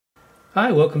Hi,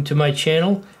 welcome to my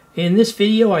channel. In this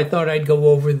video I thought I'd go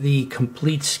over the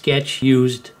complete sketch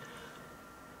used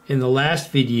in the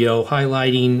last video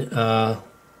highlighting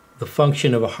the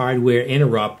function of a hardware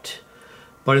interrupt.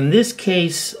 But in this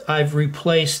case I've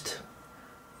replaced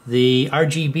the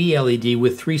RGB LED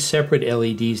with three separate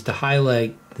LEDs to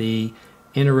highlight the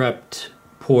interrupt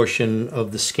portion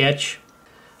of the sketch.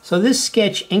 So this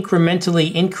sketch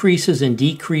incrementally increases and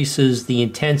decreases the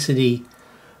intensity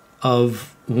of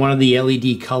one of the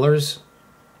LED colors,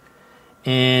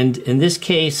 and in this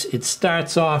case it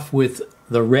starts off with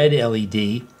the red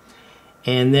LED,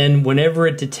 and then whenever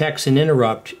it detects an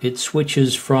interrupt it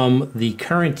switches from the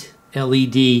current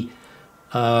LED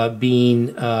being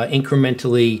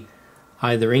incrementally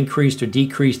either increased or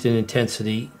decreased in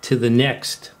intensity to the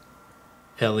next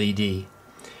LED.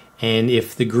 And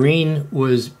if the green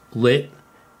was lit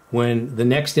when the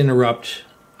next interrupt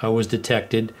was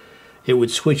detected, it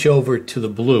would switch over to the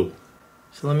blue.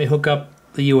 So let me hook up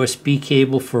the USB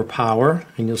cable for power,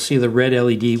 and you'll see the red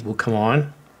LED will come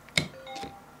on.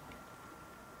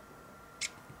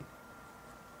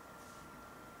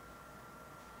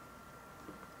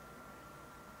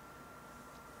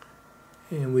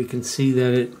 And we can see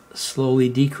that it slowly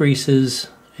decreases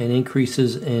and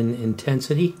increases in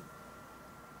intensity.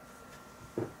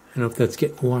 I don't know if that's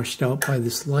getting washed out by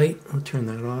this light. I'll turn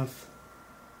that off.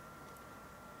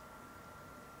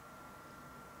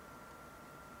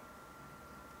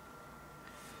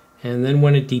 And then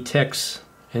when it detects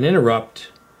an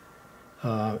interrupt,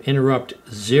 interrupt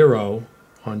 0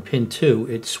 on pin 2,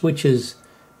 it switches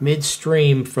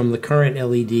midstream from the current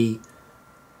LED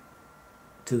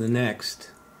to the next,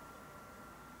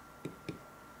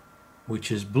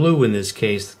 which is blue in this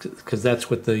case, because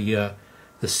that's what the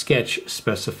sketch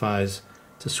specifies,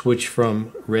 to switch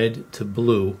from red to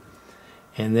blue.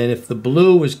 And then if the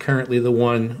blue is currently the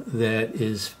one that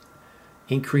is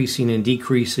increasing and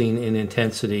decreasing in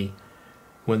intensity,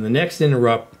 when the next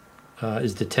interrupt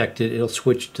is detected, it'll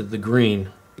switch to the green.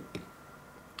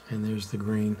 And there's the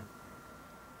green.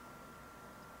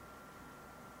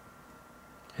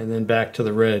 And then back to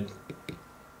the red.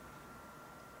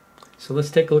 So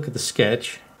let's take a look at the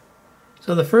sketch.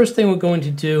 So the first thing we're going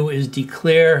to do is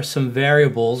declare some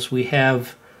variables. We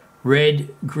have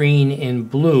red, green, and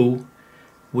blue,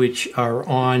 which are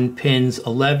on pins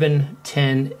 11,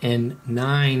 10, and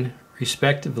 9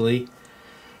 respectively.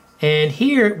 And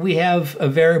here we have a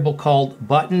variable called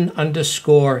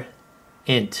button_int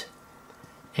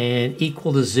and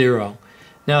equal to 0.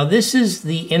 Now this is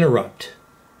the interrupt.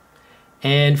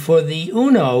 And for the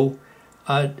Uno,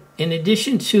 in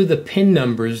addition to the pin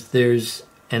numbers, there's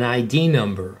an ID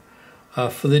number.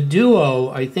 For the Duo,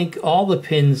 I think all the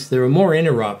pins, there are more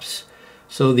interrupts.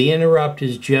 So the interrupt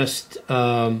is just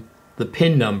the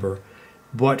pin number.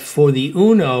 But for the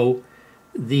Uno,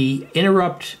 the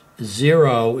interrupt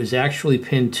 0 is actually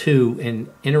pin 2 and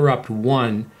interrupt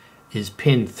 1 is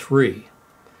pin 3.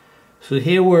 So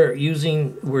here we're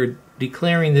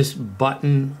declaring this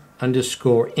button_int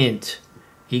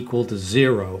equal to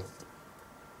 0.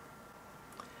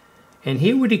 And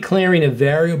here we're declaring a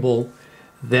variable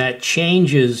that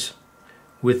changes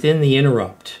within the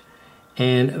interrupt.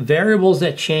 And variables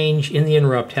that change in the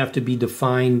interrupt have to be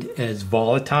defined as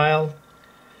volatile.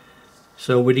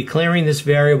 So we're declaring this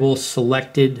variable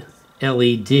selected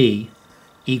LED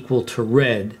equal to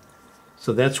red.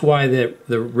 So that's why the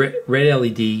red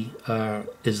LED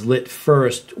is lit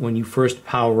first when you first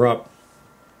power up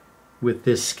with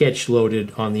this sketch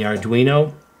loaded on the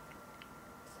Arduino.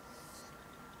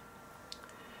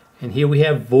 And here we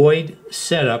have void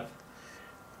setup,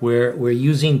 where we're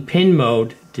using pin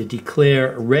mode to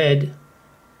declare red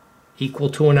equal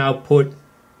to an output,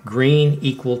 green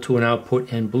equal to an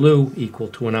output, and blue equal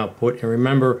to an output. And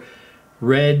remember,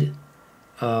 red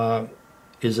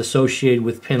is associated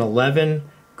with pin 11,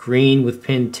 green with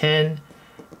pin 10,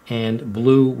 and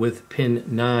blue with pin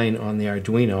 9 on the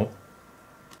Arduino.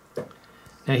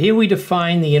 Now here we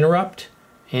define the interrupt,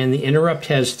 and the interrupt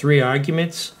has three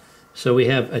arguments. So we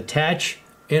have attach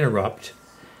interrupt,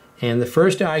 and the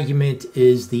first argument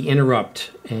is the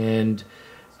interrupt, and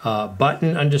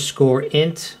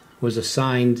button_int was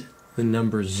assigned the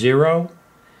number 0.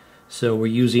 So we're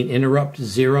using interrupt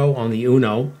 0 on the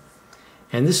Uno,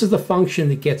 and this is the function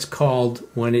that gets called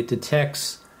when it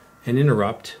detects an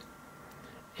interrupt.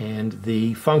 And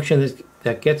the function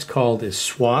that gets called is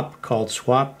swap,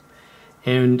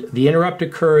 and the interrupt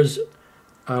occurs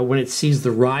when it sees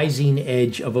the rising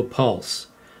edge of a pulse.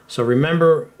 So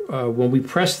remember, when we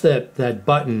press that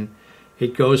button,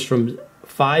 it goes from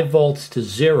 5 volts to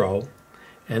 0,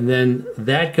 and then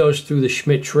that goes through the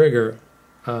Schmitt trigger,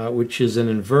 which is an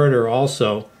inverter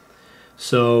also.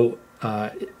 So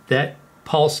that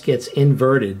pulse gets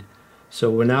inverted. So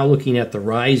we're now looking at the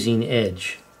rising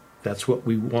edge. That's what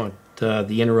we want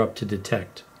the interrupt to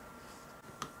detect.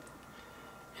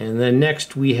 And then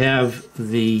next we have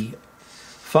the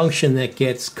function that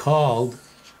gets called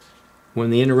when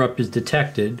the interrupt is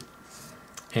detected.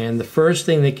 And the first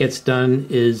thing that gets done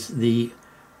is the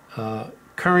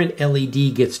current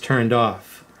LED gets turned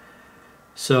off.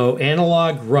 So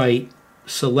analog right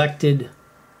selected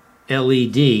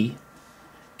LED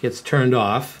gets turned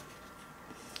off.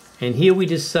 And here we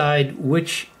decide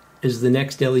which is the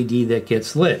next LED that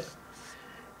gets lit.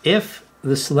 If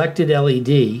the selected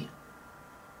LED,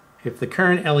 if the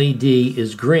current LED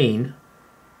is green,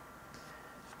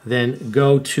 then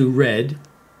go to red.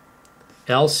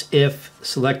 Else if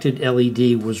selected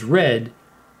LED was red,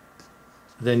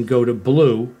 then go to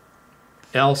blue.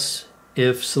 Else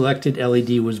if selected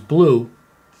LED was blue,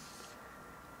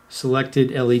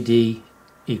 selected LED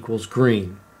equals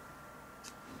green.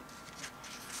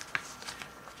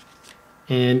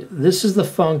 And this is the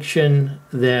function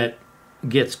that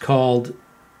gets called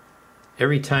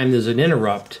every time there's an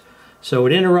interrupt. So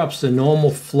it interrupts the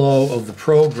normal flow of the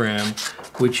program,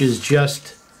 which is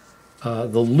just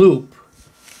the loop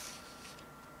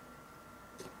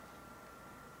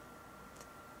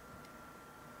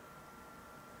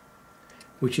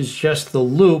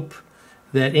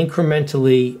that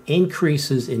incrementally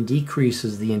increases and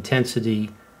decreases the intensity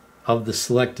of the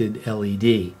selected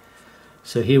LED.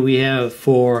 So here we have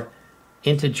for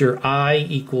integer I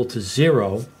equal to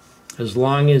 0, as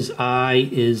long as I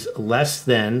is less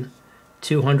than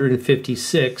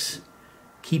 256,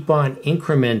 keep on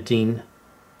incrementing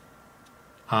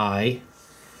I,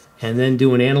 and then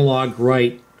do an analog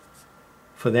right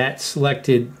for that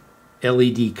selected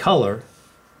LED color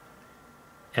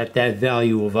at that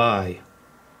value of I.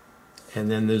 And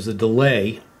then there's a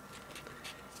delay.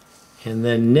 And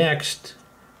then next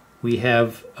we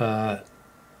have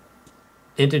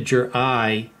integer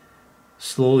I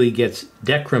slowly gets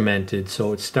decremented,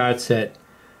 so it starts at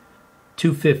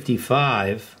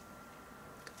 255,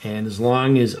 and as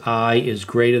long as I is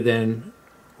greater than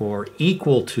or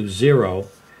equal to 0,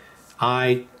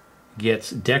 I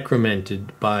gets decremented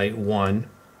by 1,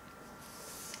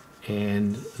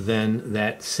 and then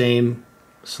that same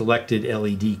selected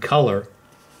LED color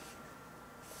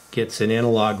gets an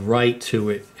analog right to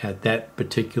it at that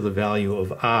particular value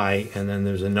of I, and then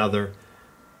there's another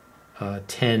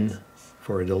 10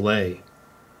 for a delay.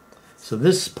 So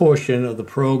this portion of the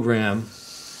program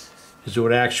is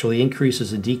what actually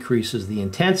increases and decreases the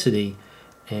intensity,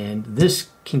 and this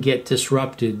can get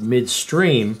disrupted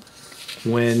midstream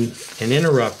when an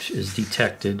interrupt is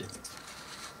detected,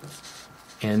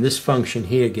 and this function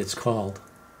here gets called.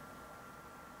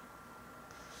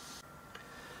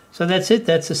 So that's it.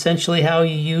 That's essentially how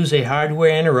you use a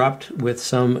hardware interrupt with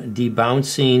some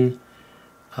debouncing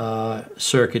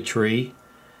circuitry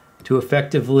to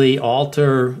effectively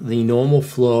alter the normal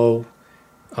flow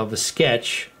of a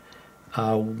sketch.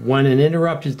 When an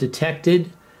interrupt is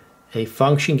detected, a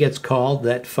function gets called,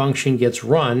 that function gets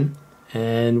run,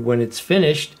 and when it's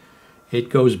finished, it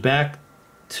goes back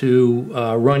to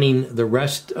running the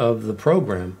rest of the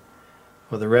program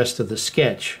or the rest of the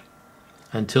sketch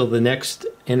until the next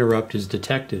interrupt is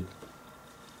detected.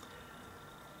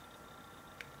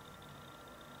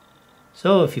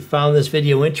 So if you found this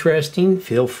video interesting,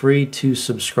 feel free to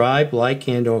subscribe, like,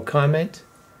 and/or comment.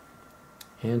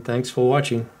 And thanks for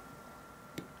watching.